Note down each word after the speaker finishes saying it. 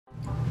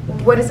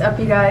What is up,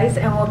 you guys,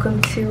 and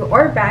welcome to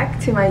or back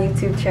to my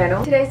YouTube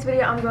channel. Today's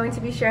video I'm going to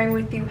be sharing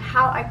with you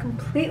how I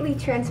completely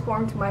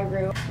transformed my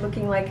room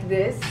looking like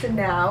this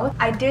now.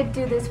 I did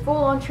do this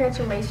full-on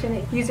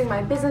transformation using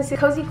my business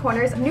Cozy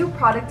Kornerz new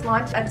product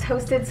launch, a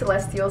toasted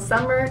celestial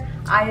summer.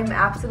 I am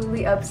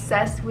absolutely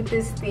obsessed with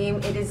this theme.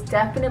 It is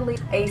definitely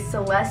a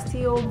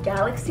celestial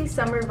galaxy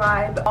summer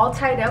vibe, all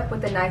tied up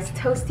with a nice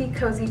toasty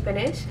cozy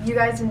finish. You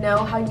guys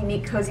know how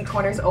unique Cozy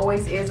Kornerz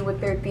always is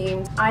with their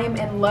themes. I am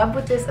in love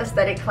with this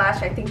aesthetic clash.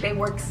 I think they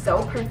work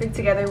so perfect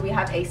together. We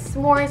have a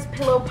s'mores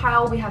pillow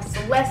pile, we have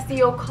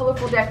celestial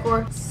colorful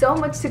decor, so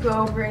much to go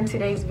over in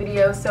today's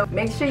video, so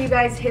make sure you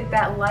guys hit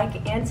that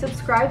like and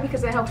subscribe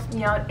because it helps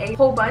me out a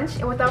whole bunch.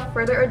 And without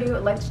further ado,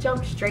 let's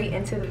jump straight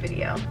into the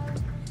video.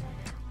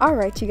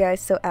 Alright, you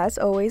guys, so as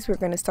always, we're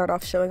going to start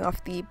off showing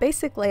off the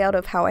basic layout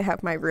of how I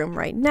have my room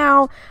right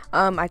now.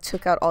 I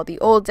took out all the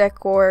old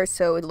decor,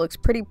 so it looks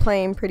pretty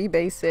plain, pretty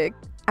basic.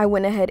 I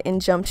went ahead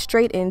and jumped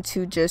straight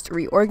into just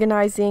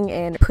reorganizing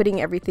and putting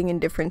everything in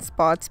different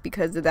spots,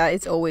 because that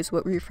is always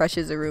what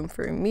refreshes a room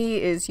for me,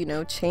 is, you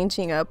know,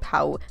 changing up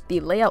how the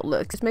layout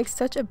looks. It makes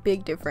such a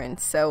big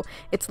difference, so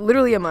it's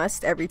literally a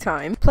must every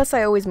time. Plus,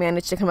 I always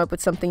manage to come up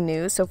with something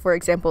new. So for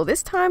example,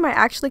 this time I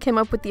actually came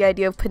up with the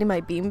idea of putting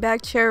my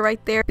beanbag chair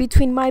right there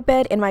between my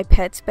bed and my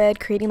pet's bed,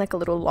 creating like a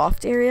little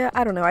loft area.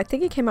 I don't know, I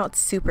think it came out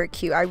super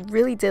cute. I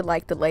really did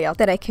like the layout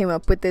that I came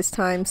up with this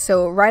time.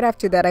 So right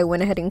after that, I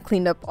went ahead and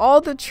cleaned up all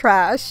the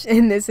trash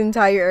in this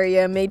entire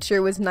area, made sure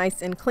it was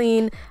nice and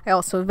clean. I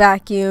also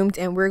vacuumed,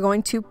 and we're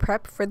going to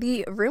prep for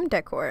the room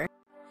decor.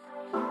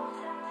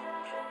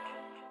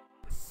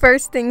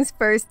 First things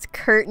first,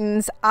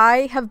 curtains.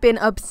 I have been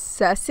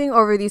obsessing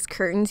over these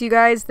curtains, you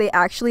guys. They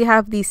actually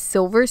have these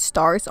silver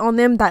stars on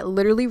them that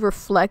literally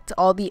reflect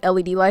all the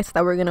LED lights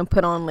that we're gonna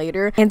put on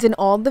later. And in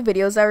all the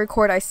videos I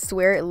record, I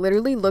swear it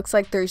literally looks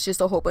like there's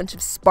just a whole bunch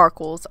of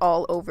sparkles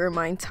all over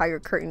my entire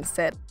curtain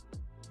set.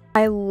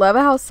 I love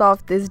how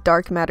soft this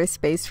dark matter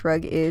space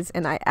rug is,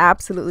 and I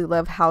absolutely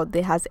love how it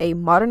has a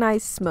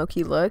modernized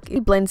smoky look.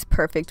 It blends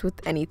perfect with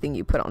anything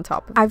you put on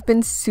top. I've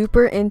been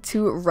super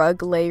into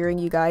rug layering,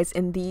 you guys,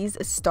 and these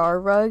star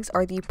rugs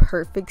are the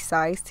perfect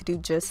size to do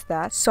just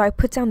that. So I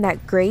put down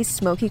that gray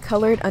smoky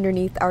colored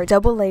underneath our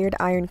double layered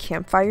iron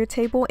campfire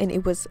table, and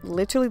it was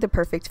literally the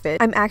perfect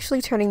fit. I'm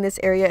actually turning this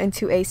area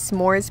into a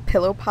s'mores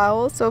pillow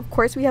pile, so of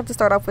course we have to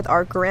start off with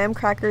our graham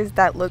crackers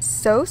that look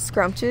so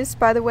scrumptious,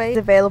 by the way. It's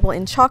available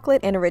in chocolate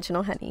and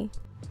original honey.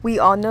 We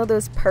all know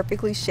those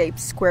perfectly shaped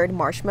squared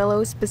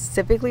marshmallows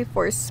specifically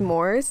for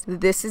s'mores.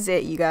 This is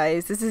it, you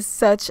guys. This is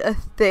such a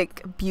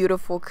thick,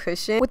 beautiful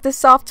cushion with the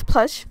soft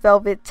plush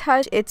velvet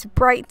touch. It's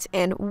bright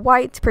and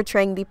white,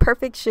 portraying the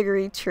perfect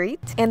sugary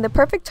treat, and the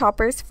perfect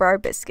toppers for our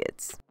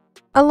biscuits.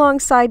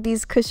 Alongside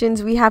these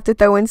cushions, we have to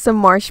throw in some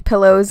marsh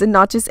pillows, and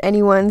not just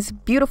anyone's,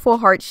 beautiful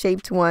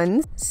heart-shaped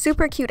ones.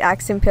 Super cute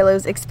accent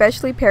pillows,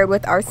 especially paired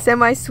with our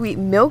semi-sweet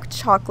milk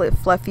chocolate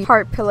fluffy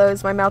heart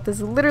pillows. My mouth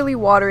is literally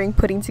watering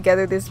putting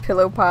together this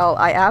pillow pile.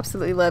 I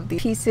absolutely love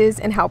these pieces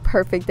and how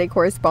perfect they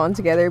correspond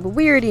together, but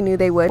we already knew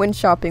they would when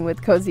shopping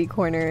with Cozy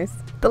Kornerz.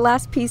 The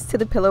last piece to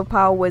the pillow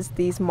pile was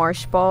these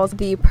marsh balls,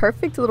 the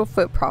perfect little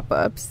foot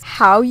prop-ups.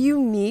 How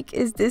unique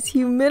is this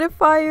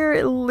humidifier?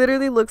 It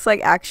literally looks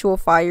like actual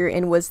fire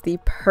and was the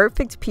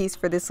perfect piece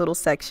for this little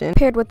section.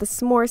 Paired with the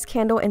s'mores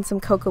candle and some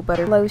cocoa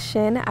butter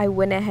lotion, I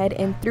went ahead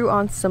and threw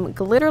on some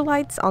glitter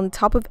lights on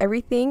top of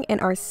everything,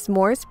 and our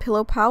s'mores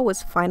pillow pile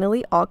was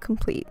finally all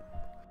complete.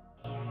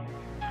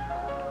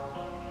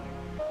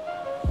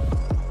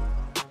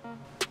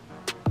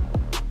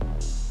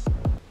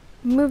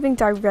 Moving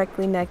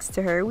directly next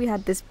to her, we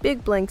had this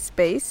big blank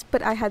space,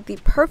 but I had the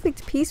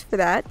perfect piece for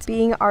that,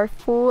 being our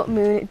full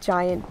moon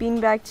giant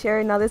beanbag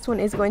chair. Now this one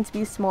is going to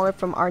be smaller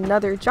from our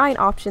another giant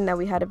option that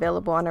we had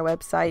available on our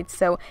website,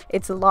 so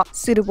it's a lot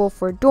suitable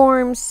for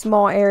dorms,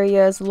 small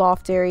areas,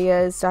 loft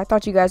areas. So I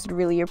thought you guys would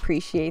really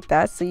appreciate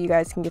that, so you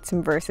guys can get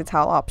some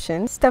versatile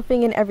options.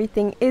 Stuffing and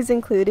everything is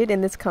included,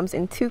 and this comes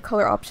in two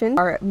color options,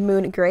 our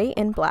moon gray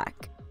and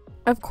black.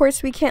 Of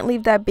course, we can't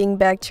leave that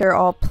beanbag chair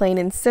all plain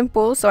and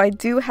simple, so I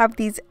do have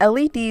these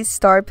LED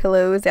star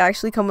pillows. They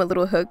actually come with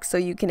little hooks so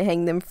you can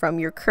hang them from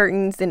your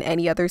curtains in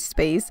any other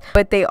space,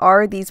 but they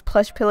are these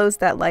plush pillows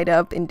that light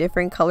up in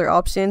different color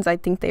options. I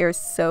think they are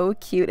so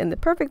cute and the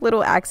perfect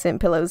little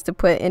accent pillows to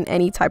put in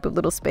any type of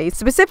little space.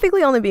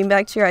 Specifically on the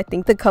beanbag chair, I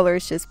think the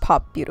colors just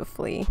pop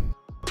beautifully.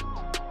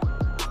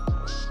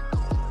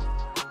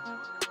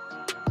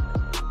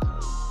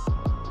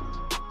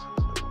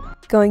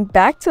 Going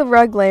back to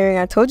rug layering,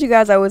 I told you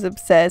guys I was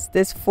obsessed.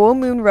 This full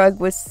moon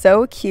rug was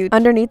so cute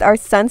underneath our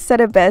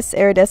Sunset of Best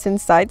iridescent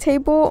side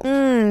table.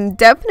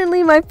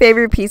 Definitely my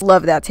favorite piece.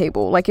 Love that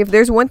table. Like, if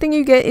there's one thing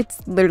you get, it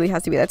literally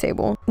has to be that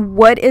table.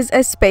 What is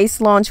a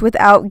space launch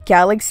without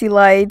galaxy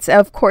lights?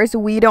 Of course,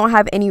 we don't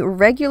have any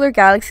regular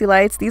galaxy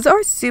lights. These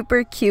are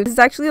super cute. This is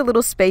actually a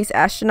little space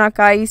astronaut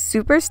guy. He's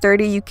super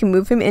sturdy. You can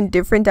move him in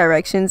different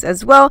directions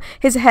as well.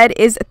 His head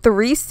is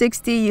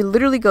 360. He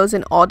literally goes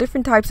in all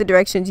different types of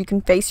directions. You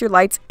can face your light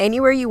lights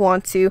anywhere you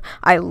want to.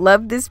 I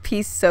love this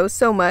piece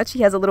so much.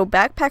 He has a little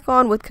backpack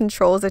on with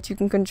controls that you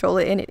can control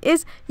it, and it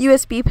is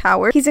USB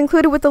powered. He's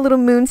included with a little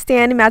moon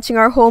stand matching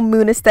our whole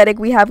moon aesthetic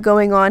we have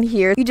going on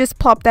here. You just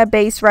plop that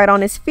base right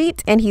on his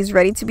feet and he's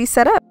ready to be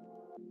set up.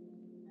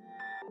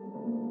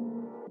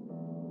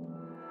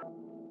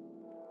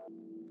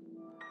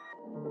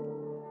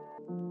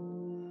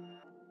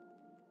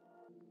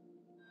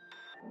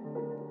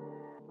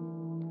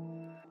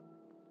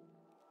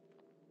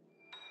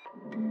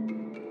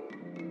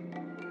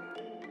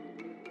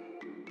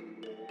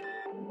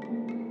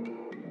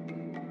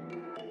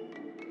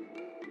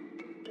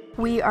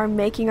 We are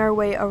making our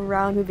way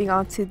around, moving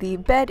on to the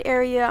bed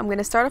area. I'm going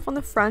to start off on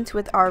the front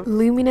with our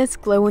luminous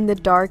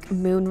glow-in-the-dark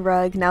moon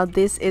rug. Now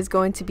this is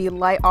going to be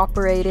light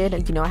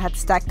operated. You know, I had to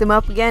stack them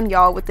up again,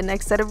 y'all, with the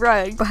next set of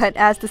rugs. But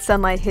as the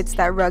sunlight hits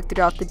that rug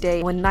throughout the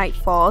day, when night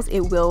falls,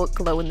 it will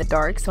glow in the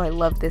dark. So I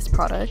love this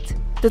product.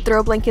 The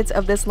throw blankets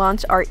of this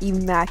launch are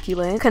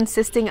immaculate,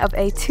 consisting of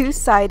a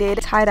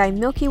two-sided tie-dye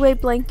Milky Way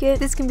blanket.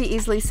 This can be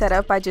easily set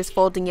up by just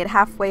folding it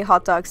halfway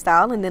hot dog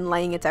style and then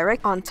laying it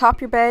direct on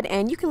top your bed,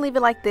 and you can leave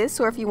it like this,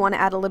 or if you want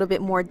to add a little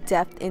bit more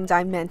depth and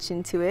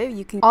dimension to it,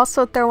 you can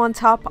also throw on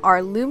top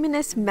our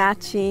luminous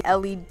matching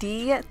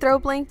LED throw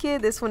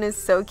blanket. This one is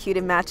so cute.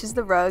 It matches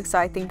the rug, so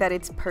I think that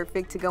it's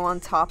perfect to go on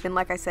top, and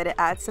like I said, it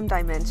adds some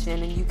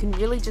dimension, and you can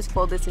really just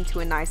fold this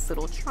into a nice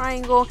little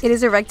triangle. It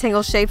is a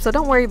rectangle shape, so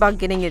don't worry about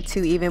getting it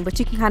too even, but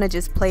you can kind of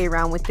just play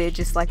around with it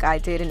just like I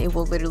did, and it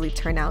will literally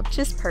turn out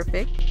just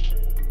perfect.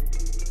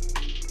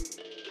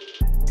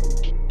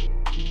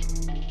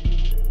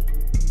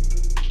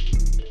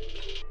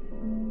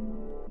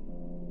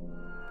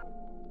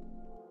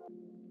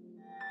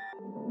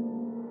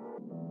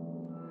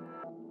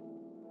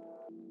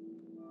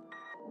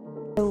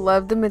 I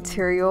love the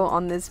material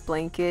on this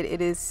blanket.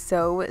 It is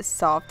so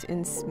soft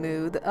and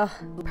smooth.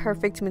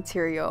 Perfect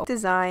material.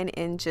 Design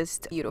and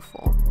just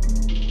beautiful.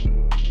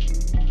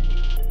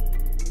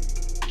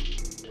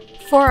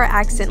 For our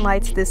accent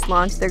lights this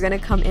launch, they're going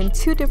to come in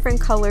 2 different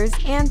colors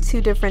and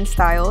 2 different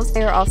styles.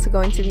 They are also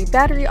going to be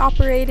battery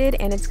operated,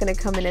 and it's going to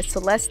come in a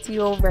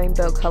celestial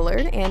rainbow color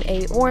and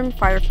a warm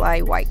firefly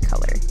white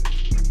color.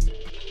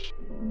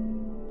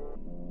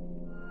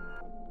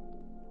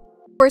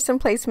 For some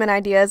placement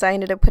ideas, I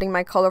ended up putting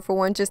my colorful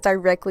one just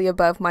directly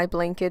above my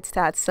blankets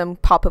to add some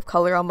pop of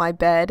color on my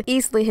bed.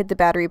 Easily hid the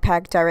battery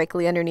pack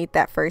directly underneath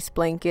that first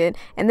blanket.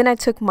 And then I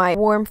took my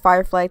warm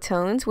firefly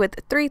tones with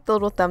 3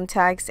 little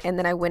thumbtacks, and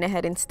then I went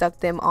ahead and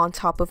stuck them on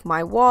top of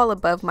my wall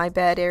above my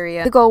bed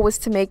area. The goal was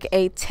to make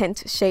a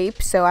tent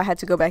shape, so I had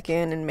to go back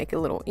in and make it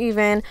a little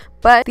even.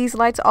 But these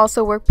lights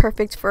also work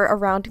perfect for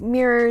around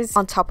mirrors,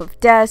 on top of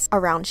desks,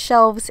 around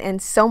shelves,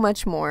 and so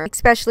much more.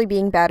 Especially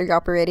being battery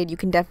operated, you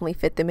can definitely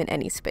fit them in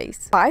any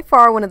space. By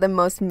far one of the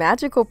most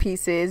magical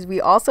pieces, we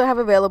also have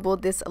available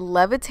this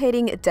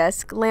levitating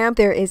desk lamp.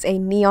 There is a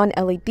neon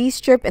LED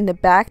strip in the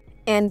back,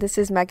 and this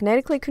is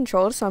magnetically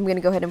controlled, so I'm going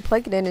to go ahead and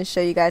plug it in and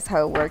show you guys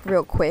how it works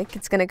real quick.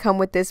 It's going to come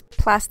with this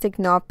plastic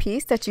knob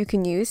piece that you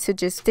can use to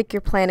just stick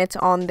your planets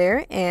on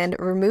there and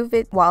remove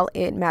it while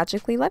it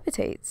magically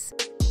levitates.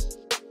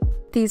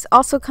 These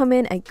also come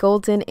in a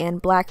golden and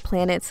black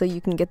planet, so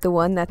you can get the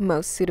one that's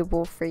most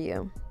suitable for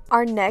you.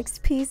 Our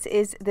next piece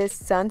is this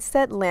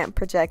sunset lamp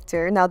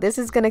projector. Now this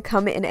is going to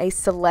come in a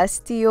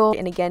celestial,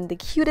 and again, the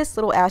cutest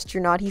little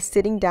astronaut. He's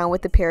sitting down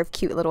with a pair of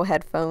cute little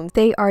headphones.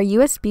 They are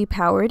USB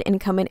powered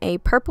and come in a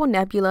purple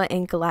nebula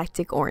and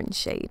galactic orange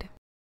shade.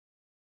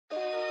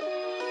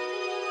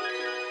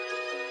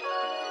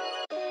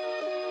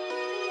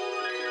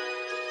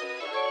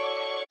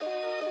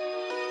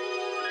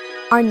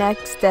 Our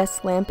next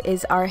desk lamp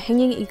is our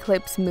hanging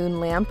eclipse moon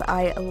lamp.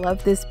 I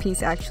love this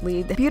piece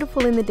actually.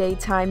 Beautiful in the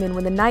daytime, and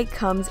when the night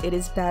comes, it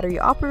is battery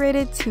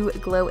operated to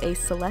glow a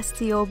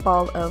celestial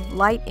ball of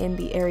light in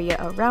the area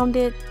around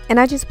it. And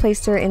I just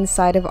placed her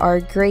inside of our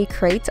gray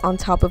crate on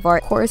top of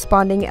our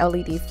corresponding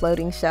LED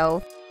floating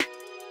shelf.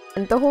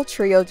 And the whole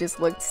trio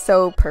just looked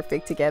so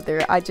perfect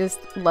together. I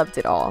just loved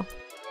it all.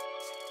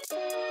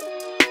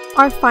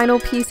 Our final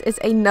piece is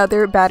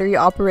another battery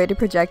operated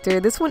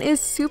projector. This one is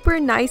super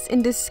nice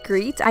and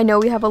discreet. I know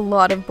we have a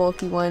lot of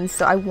bulky ones,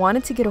 so I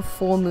wanted to get a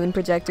full moon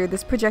projector.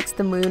 This projects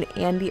the moon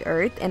and the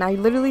earth, and I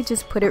literally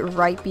just put it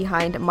right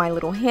behind my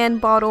little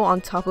hand bottle on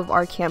top of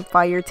our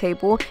campfire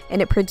table,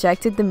 and it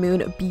projected the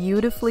moon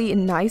beautifully,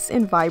 nice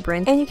and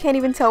vibrant, and you can't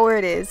even tell where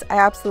it is. I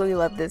absolutely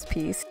love this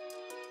piece.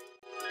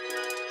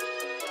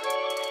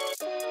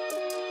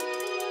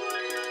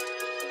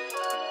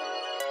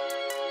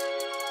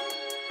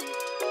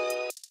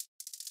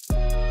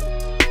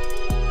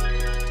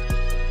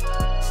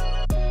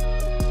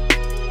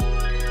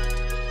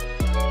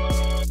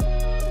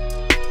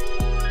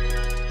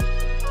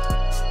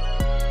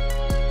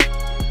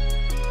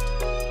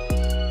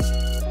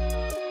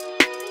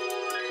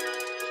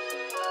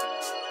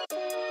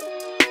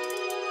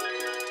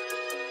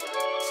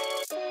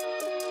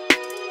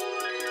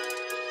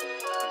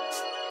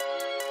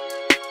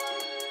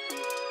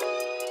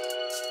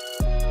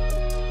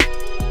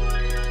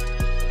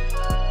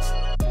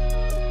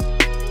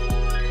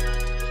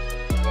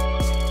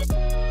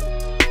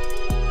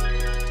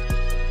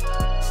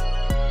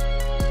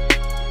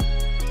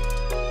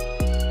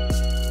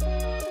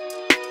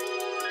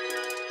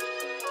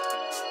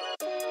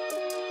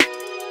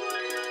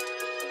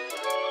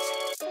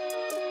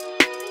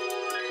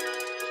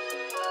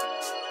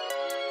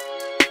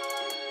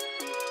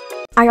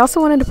 I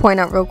also wanted to point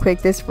out real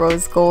quick this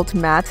rose gold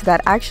mat that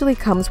actually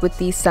comes with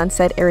the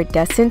sunset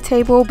iridescent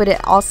table, but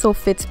it also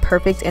fits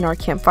perfect in our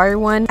campfire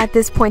one. At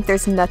this point,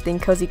 there's nothing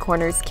Cozy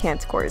Kornerz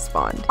can't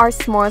correspond. Our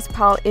s'mores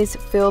palette is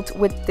filled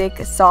with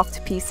thick,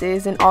 soft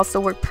pieces and also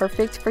work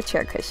perfect for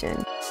chair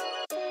cushion.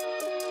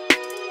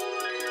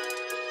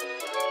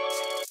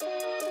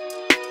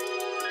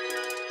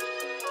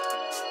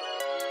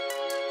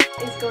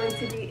 Is going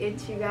to be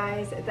it, you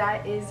guys.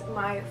 That is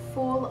my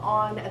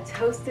full-on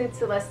toasted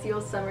celestial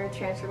summer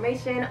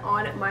transformation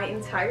on my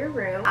entire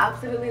room.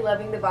 Absolutely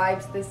loving the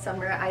vibes this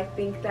summer. I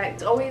think that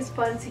it's always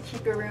fun to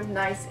keep your room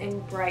nice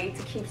and bright.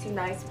 It keeps you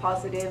nice,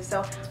 positive.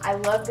 So I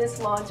love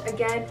this launch.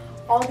 Again,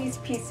 all these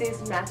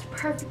pieces match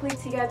perfectly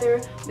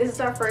together. This is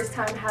our first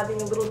time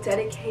having a little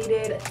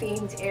dedicated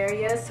themed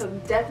area, so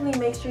definitely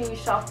make sure you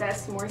shop that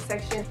s'mores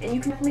section, and you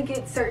can definitely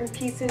get certain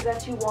pieces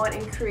that you want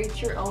and create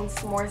your own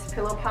s'mores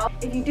pillow pal.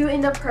 If you do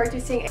end up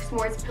purchasing a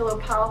s'mores pillow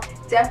pal,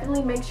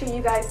 definitely make sure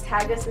you guys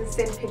tag us and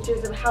send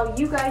pictures of how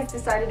you guys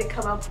decided to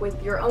come up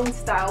with your own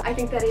style. I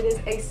think that it is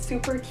a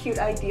super cute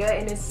idea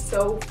and is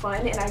so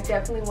fun, and I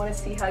definitely want to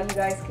see how you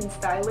guys can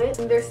style it.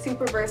 And they're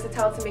super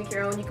versatile to make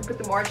your own. You can put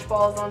the March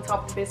balls on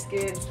top of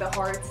biscuits, the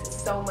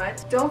hearts, so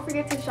much. Don't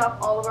forget to shop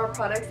all of our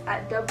products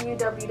at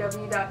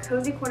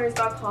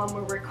www.cozykornerz.com,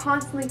 where we're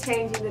constantly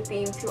changing the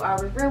theme to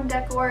our room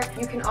decor.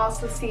 You can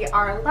also see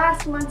our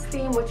last month's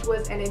theme, which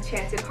was an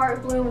enchanted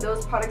heart bloom.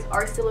 Those products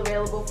are still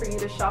available for you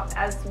to shop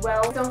as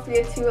well. Don't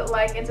forget to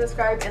like and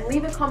subscribe and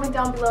leave a comment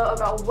down below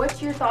about what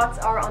your thoughts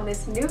are on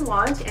this new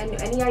launch and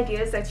any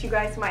ideas that you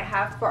guys might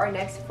have for our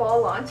next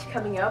fall launch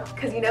coming up,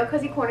 because you know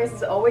Cozy Kornerz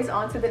is always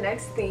on to the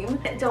next theme.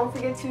 Don't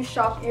forget to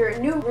shop your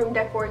new room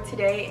decor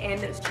today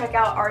and check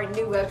out our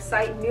new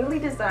website, newly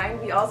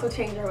designed. We also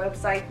change our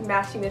website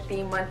matching the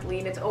theme monthly,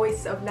 and it's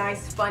always a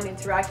nice, fun,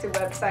 interactive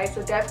website,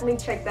 so definitely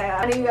check that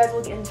out. I know you guys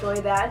will enjoy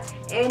that.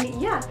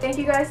 And yeah, thank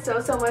you guys so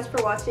much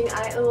for watching.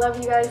 I love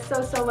you guys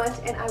so much,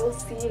 and I will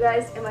see you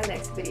guys in my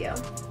next video.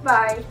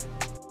 Bye!